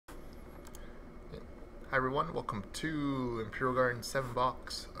Hi everyone, welcome to Imperial Garden 7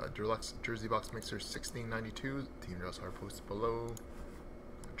 box, DerLuxe Jersey box mixer 1692. Team draws are posted below.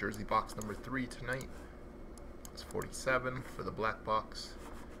 Jersey box number 3 tonight. It's 47 for the black box.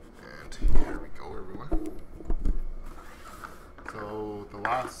 And here we go, everyone. So the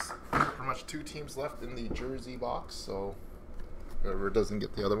last pretty much 2 teams left in the Jersey box. So whoever doesn't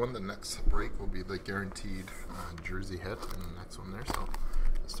get the other one, the next break will be the guaranteed Jersey hit in the next one there. So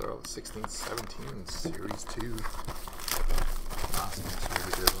let's start out with 16-17 Series 2. Last mixer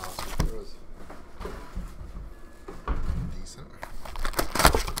we did last week was decent.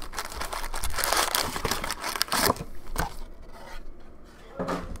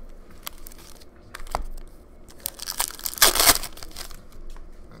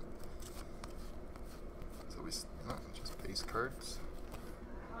 So we just base cards.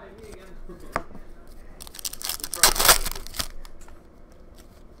 Hi, me again.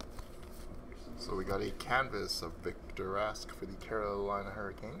 So we got a canvas of Victor Rask for the Carolina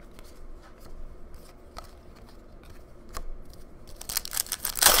Hurricane.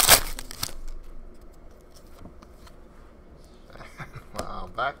 Wow,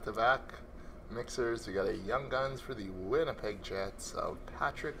 back-to-back mixers. We got a Young Guns for the Winnipeg Jets of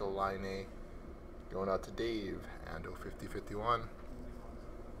Patrick Laine going out to Dave and 50-51.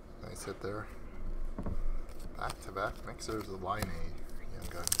 Nice hit there. Back-to-back mixers of Laine, Young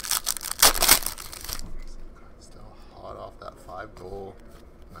Guns. Still hot off that 5-goal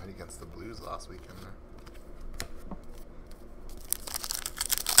night against the Blues last weekend there.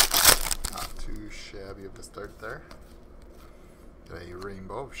 Not too shabby of a start there. Got a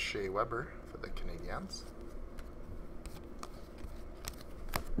rainbow of Shea Weber for the Canadiens.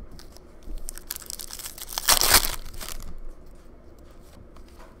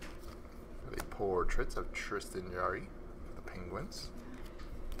 Got a portrait of Tristan Jarry for the Penguins.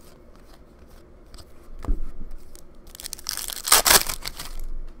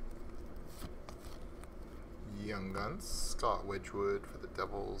 Young Guns, Scott Wedgwood for the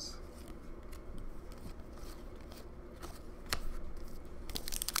Devils.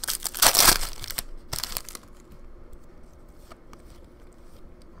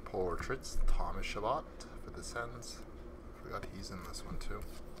 Portraits, Thomas Chabot for the Sens. Forgot he's in this one too.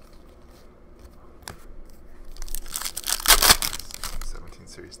 17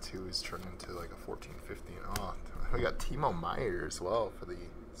 Series 2 is turned into like a 14-15. Oh, we got Timo Meier as well for the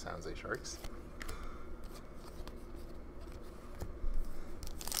San Jose Sharks.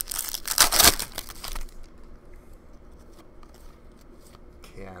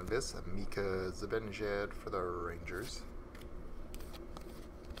 Canvas, Mika Zibanejad for the Rangers.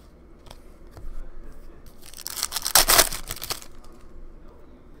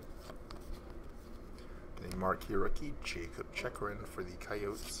 A marquee rookie, Jacob Chekrin for the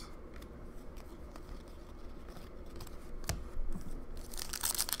Coyotes.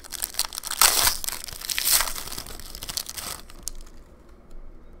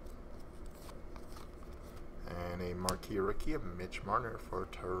 And a marquee rookie of Mitch Marner for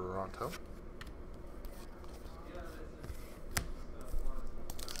Toronto.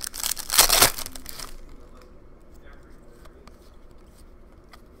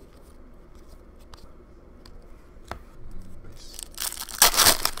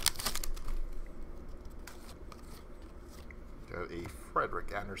 Got a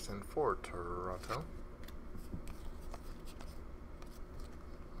Frederick Anderson for Toronto.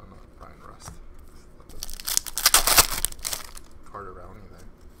 Oh no, Brian Rust. Carter Rowney there.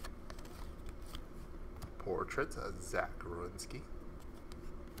 Portraits of Zach Rowinski.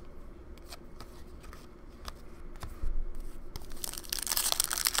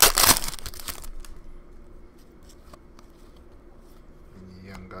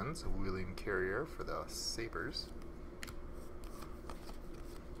 Young Guns, William Carrier for the Sabres.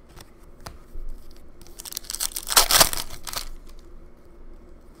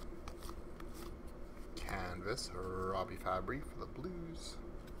 Canvas, Robbie Fabry for the Blues.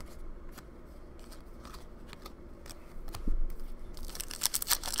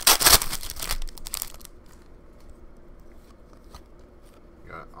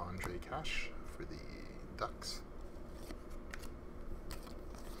 Got Andre Cash for the Ducks.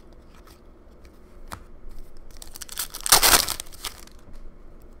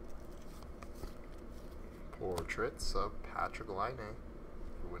 Portraits of Patrick Laine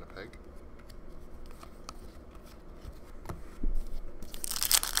for Winnipeg.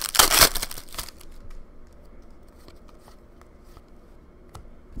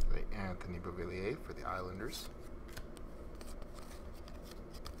 Anthony Beauvillier for the Islanders.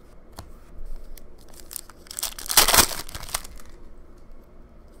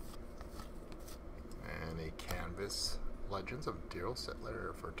 canvas Legends of Daryl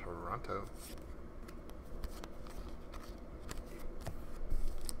Sittler for Toronto.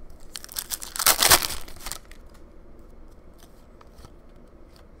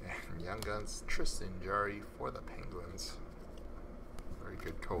 And Young Guns Tristan Jarry for the Penguins. Very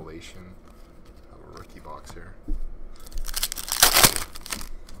good collation of a rookie box here.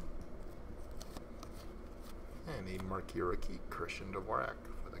 And a marquee rookie, Christian Dvorak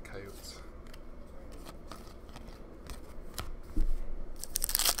for the Coyotes.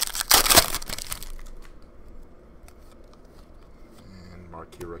 And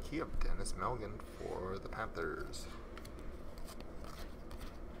marquee rookie of Dennis Melgan for the Panthers.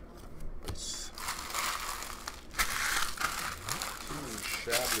 Nice. Not too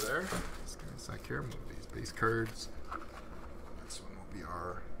shabby there. Just give me a sec here, move these base cards. This one will be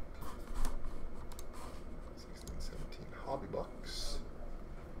our hobby box,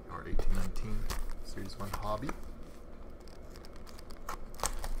 or 1819 Series 1 hobby.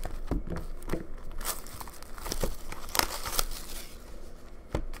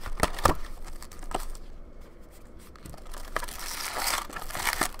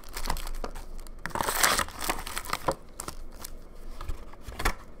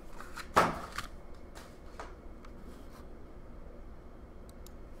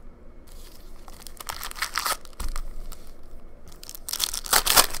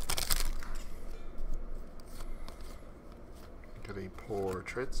 A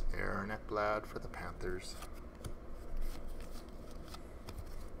portraits, Aaron Ekblad for the Panthers.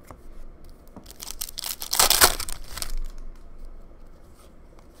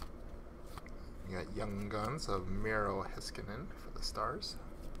 You got Young Guns of Miro Heiskanen for the Stars.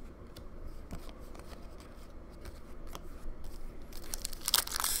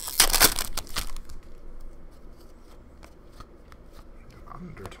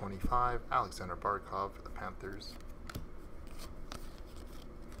 Under 25, Alexander Barkov for the Panthers.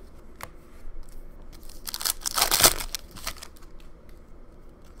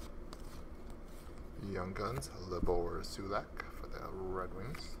 Young Guns, Libor Sulak for the Red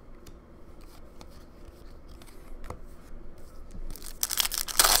Wings.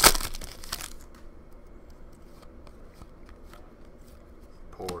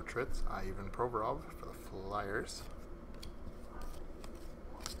 Portraits, Ivan Provorov for the Flyers.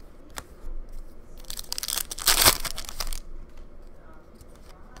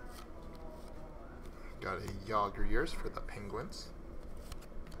 Got a Yager Years for the Penguins.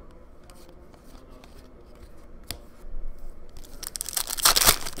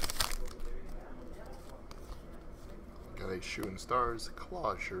 Got a Shooting Stars,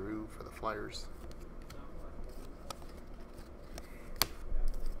 Claude Giroux for the Flyers.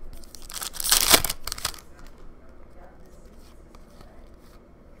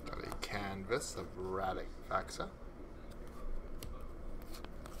 Got a canvas of Radek Faksa.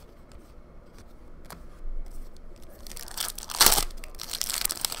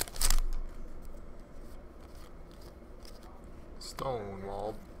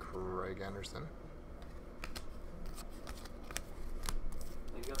 Stonewall, Craig Anderson.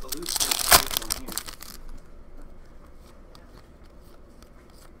 You got the loose one here.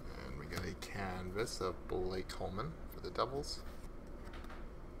 And we got a canvas of Blake Coleman for the Devils.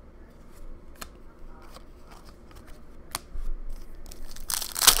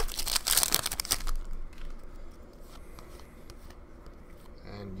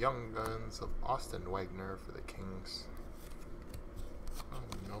 And Young Guns of Austin Wagner for the Kings. I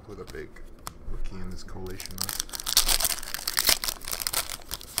don't know who the big rookie in this collation is.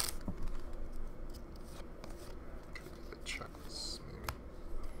 Maybe.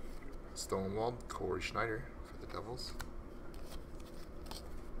 Stonewall, Corey Schneider for the Devils.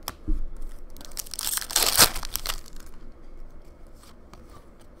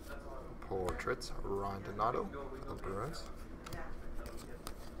 Portraits, Ron Donato for the Bruins.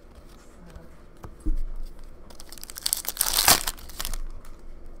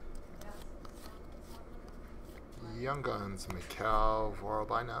 Young Guns, Mikhail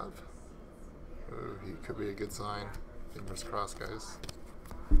Vorobynov. Ooh, he could be a good sign. Fingers crossed, guys.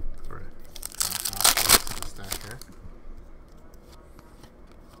 For the stack here.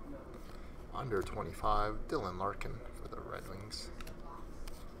 Under 25, Dylan Larkin for the Red Wings.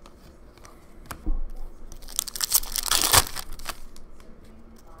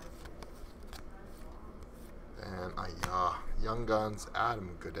 And Young Guns,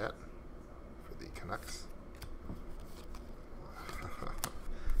 Adam Gaudette for the Canucks.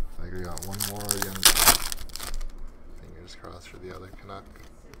 I think we got one more Young Guns. Fingers crossed for the other Canuck.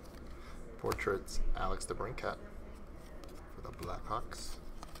 Portraits, Alex DeBrincat for the Blackhawks.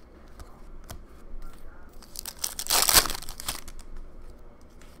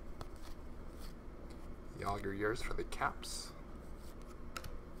 Calgary years for the Caps.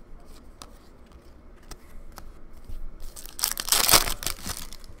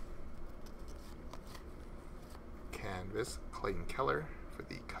 Canvas, Clayton Keller for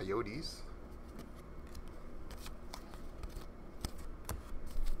the Coyotes.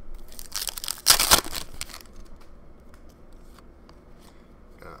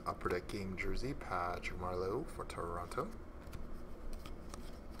 Upper Deck game jersey, Patrick Marleau for Toronto.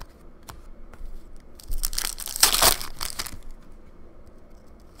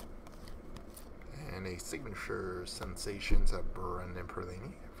 And a signature Sensations of Brendan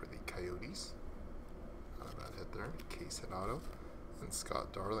Perlini for the Coyotes. Not a bad hit there. Case hit auto. And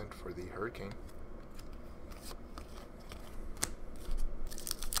Scott Darling for the Hurricane.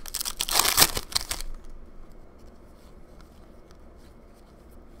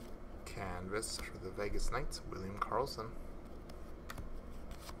 Canvas for the Vegas Knights, William Karlsson.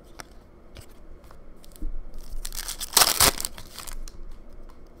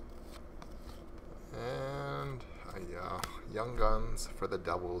 And Young Guns for the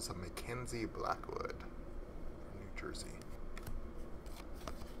Devils of Mackenzie Blackwood, New Jersey.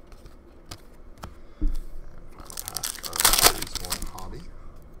 And final pack of Series 1 Hobby.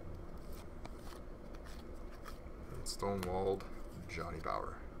 And Stonewalled Johnny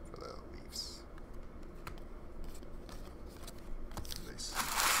Bauer for the Leafs. Nice.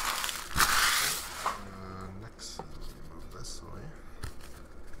 Next, move this away.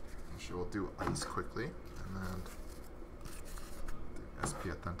 Actually, we'll do ice quickly, and then the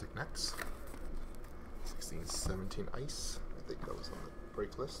SP Authentic next. 16-17 ice. I think that was on the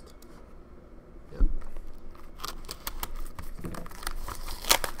break list. Yep.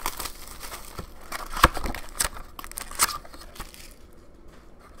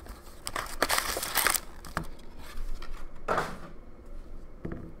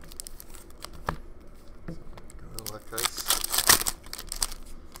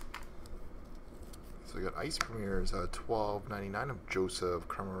 So we got Ice Premieres, $12.99 of Joseph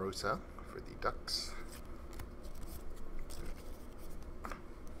Cramarosa for the Ducks.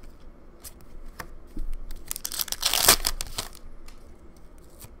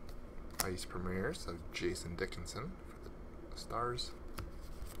 Ice Premieres of Jason Dickinson for the Stars.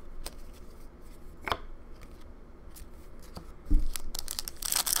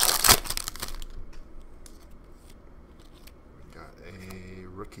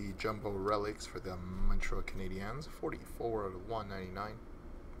 Rookie Jumbo Relics for the Montreal Canadiens, 44 out of 199.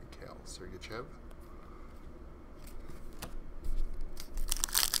 Mikhail Sergachev.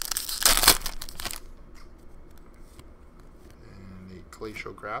 And the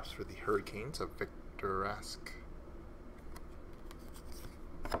Glacial Graphs for the Hurricanes of Victor Rask.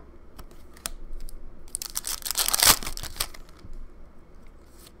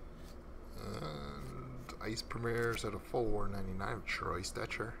 Ice Premieres at a $4.99 of Troy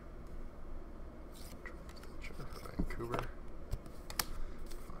Stetcher. For Vancouver.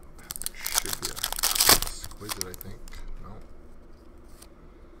 Should be exquisite, I think. No.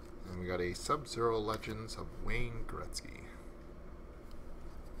 And we got a Sub-Zero Legends of Wayne Gretzky.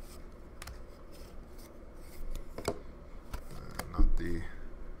 Not the.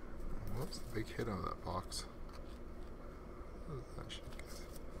 What's the big hit on that box?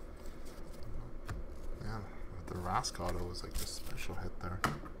 Yeah, the Rask auto was like a special hit there.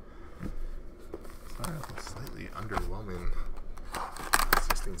 Sorry, a slightly underwhelming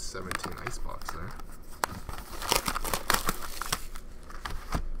 16-17 icebox there.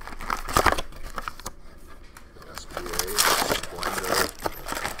 The SPA, Splendor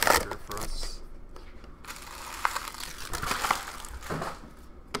for us.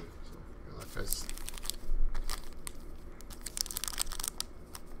 So, good luck, guys.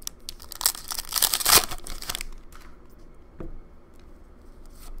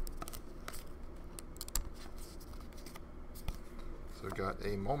 So we got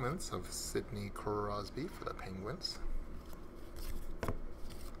a Moments of Sidney Crosby for the Penguins.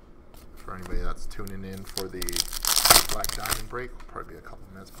 For anybody that's tuning in for the Black Diamond break, we'll probably be a couple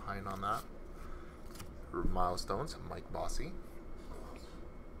minutes behind on that. Milestones, Mike Bossy.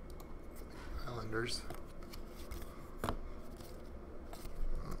 Islanders. Oh,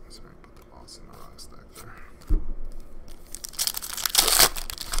 sorry, put the boss in the wrong stack there.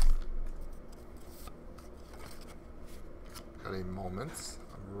 Got a Moments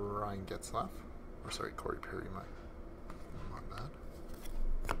of Ryan Getzlaf. Or sorry, Corey Perry, my bad.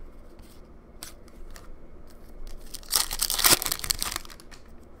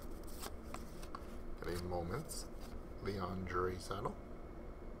 Got a Moments, Leon Draisaitl.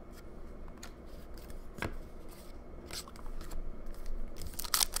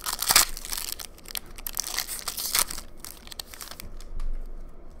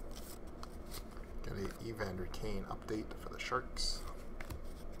 Sharks.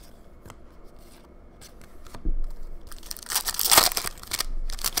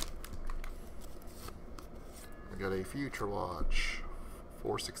 We got a Future Watch,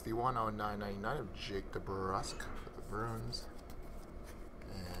 461 on 999 of Jake DerLuxe for the Bruins.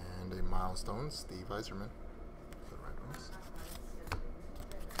 And a Milestone, Steve Yzerman for the Red Wings.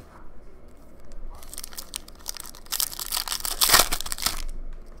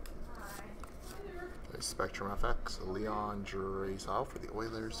 A Spectrum FX, Leon Draisaitl for the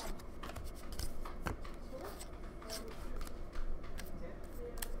Oilers.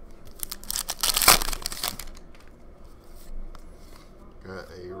 Got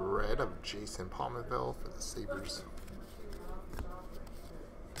a red of Jason Palmerville for the Sabres.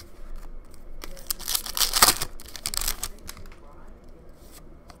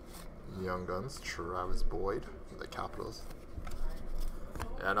 Young Guns, Travis Boyd for the Capitals.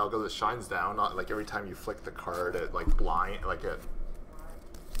 And I'll go, the shines down. Not like every time you flick the card, it like blind, like it.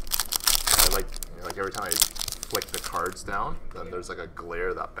 Like every time I flick the cards down, then there's like a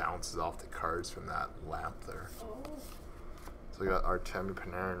glare that bounces off the cards from that lamp there. So we got Artemi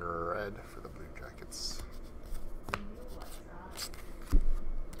Panarin red for the Blue Jackets.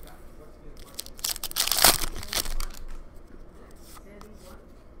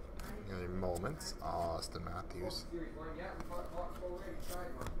 Any moments, Austin Matthews.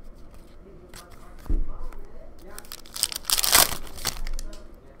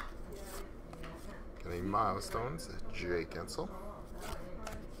 Got a Milestones, Jake Ensel.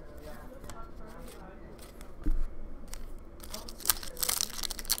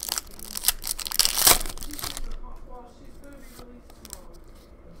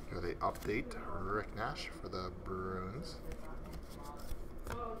 Got a update, Rick Nash for the Bruins.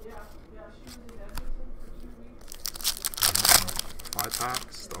 5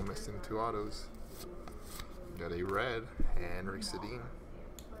 packs, still missing 2 autos. Got a red, Henrik Sedin.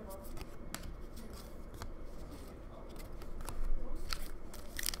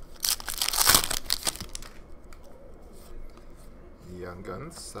 Young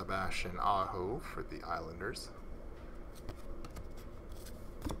Guns, Sebastian Aho for the Islanders.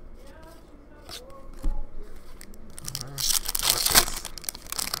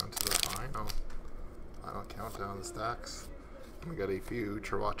 Down to the final countdown the stacks. We got a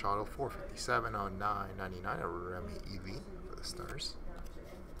Future Watch Auto 457 on 999 of Remy EV for the Stars.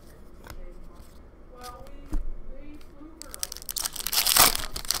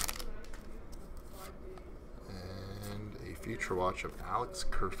 And a Future Watch of Alex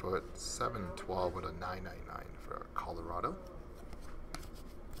Kerfoot 712 with a 999 for Colorado.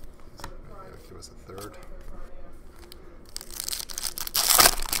 Please give us a third.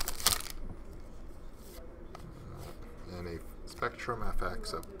 And a Spectrum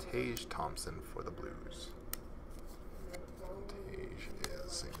FX of Tage Thompson for the Blues. Tage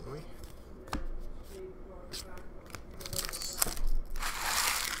is singly.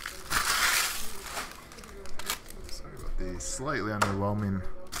 Sorry about the slightly underwhelming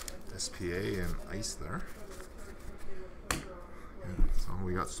SPA and ice there. So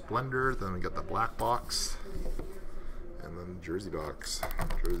we got Splendor, then we got the black box, and then the jersey box.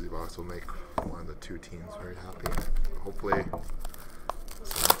 Jersey box will make one of the 2 teams very happy. Hopefully,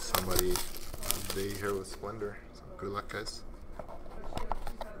 somebody stay here with Splendor. So good luck, guys.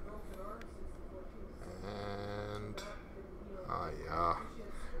 And yeah,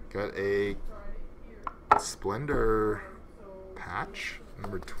 got a Splendor patch,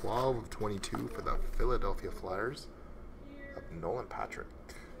 number 12 of 22 for the Philadelphia Flyers of Nolan Patrick.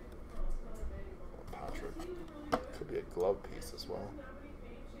 Could be a glove piece as well.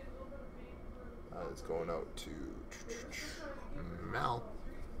 It's going out to Mel.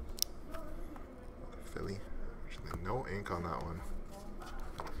 Philly. Actually, no ink on that one.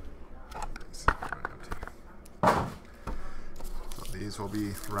 So these will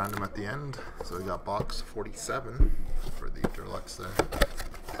be random at the end. So we got box 47 for the DerLuxe there.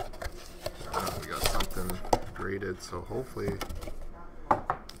 We got something graded, so hopefully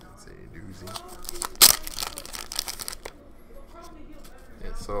it's a doozy.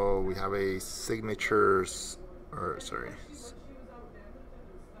 Yeah, so we have a signatures, or sorry,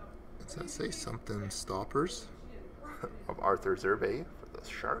 does that say something stoppers of Arthur Zerbe for the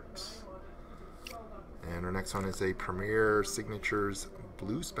Sharks. And our next one is a Premier Signatures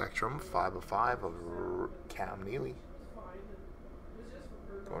Blue Spectrum 5 of 5 of Cam Neely.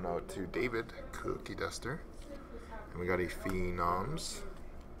 Going out to David, Cookie Duster. And we got a Phenoms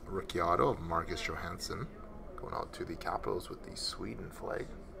rookie auto of Marcus Johansson. Going out to the Capitals with the Sweden flag.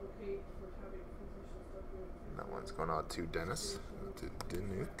 And that one's going out to Dennis, to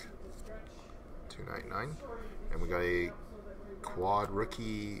Dinuk, 299. And we got a quad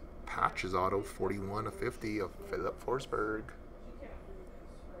rookie patches auto 41 of 50 of Philip Forsberg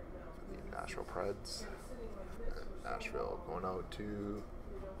for the Nashville Preds. Nashville going out to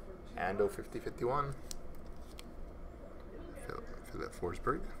Ando 50-51. Philip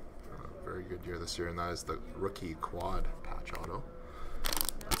Forsberg. Very good year this year, and that is the rookie quad patch auto.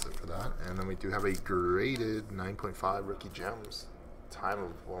 That's it for that. And then we do have a graded 9.5 rookie gems. Time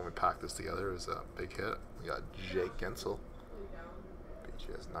of when we packed this together is a big hit. We got Jake Gensel,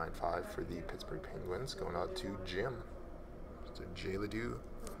 BGS 9.5 for the Pittsburgh Penguins, going out to Jim. So Jay Ledoux.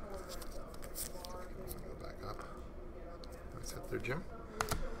 Go back up. Nice hit there, Jim.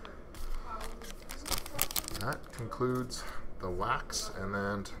 So that concludes the wax, and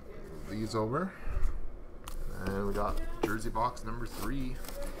then these over. And we got jersey box number 3.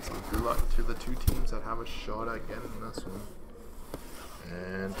 So good luck to the 2 teams that have a shot at getting this one.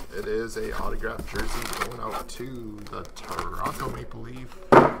 And it is a autographed jersey going out to the Toronto Maple Leaf,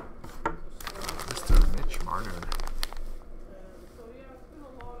 Mr. Mitch Marner.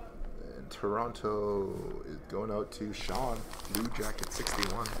 And Toronto is going out to Sean, Blue Jacket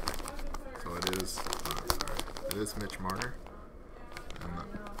 61. So it is Mitch Marner. And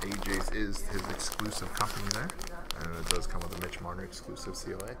AJ's is his exclusive company there. And it does come with a Mitch Marner exclusive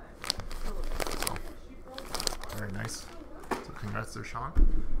COA. So, very nice. So congrats there, Sean.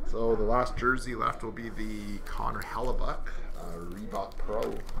 So the last jersey left will be the Connor Hellebuck Reebok Pro.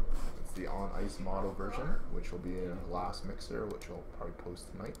 It's the on-ice model version, which will be in a glass mixer, which we'll probably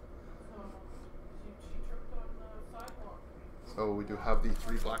post tonight. So we do have the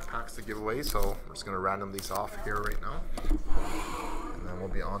 3 black packs to give away, so we're just going to random these off here right now. And then we'll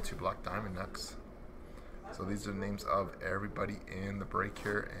be on to Black Diamond next. So these are the names of everybody in the break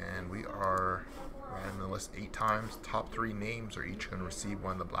here, and we are running the list 8 times. Top 3 names are each going to receive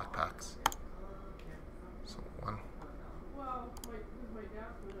one of the black packs. So 1,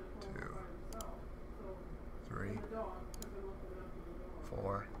 2, 3,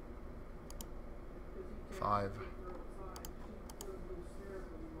 4, 5,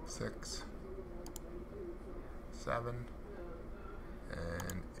 6, 7,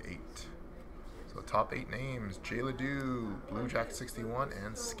 and 8. So top 8 names: Jay Ledoux, Blue Jacket 61,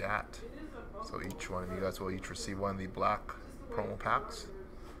 and Scat. So each one of you guys will each receive one of the black promo packs.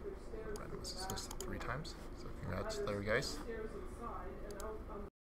 This list 3 times. So congrats there, guys.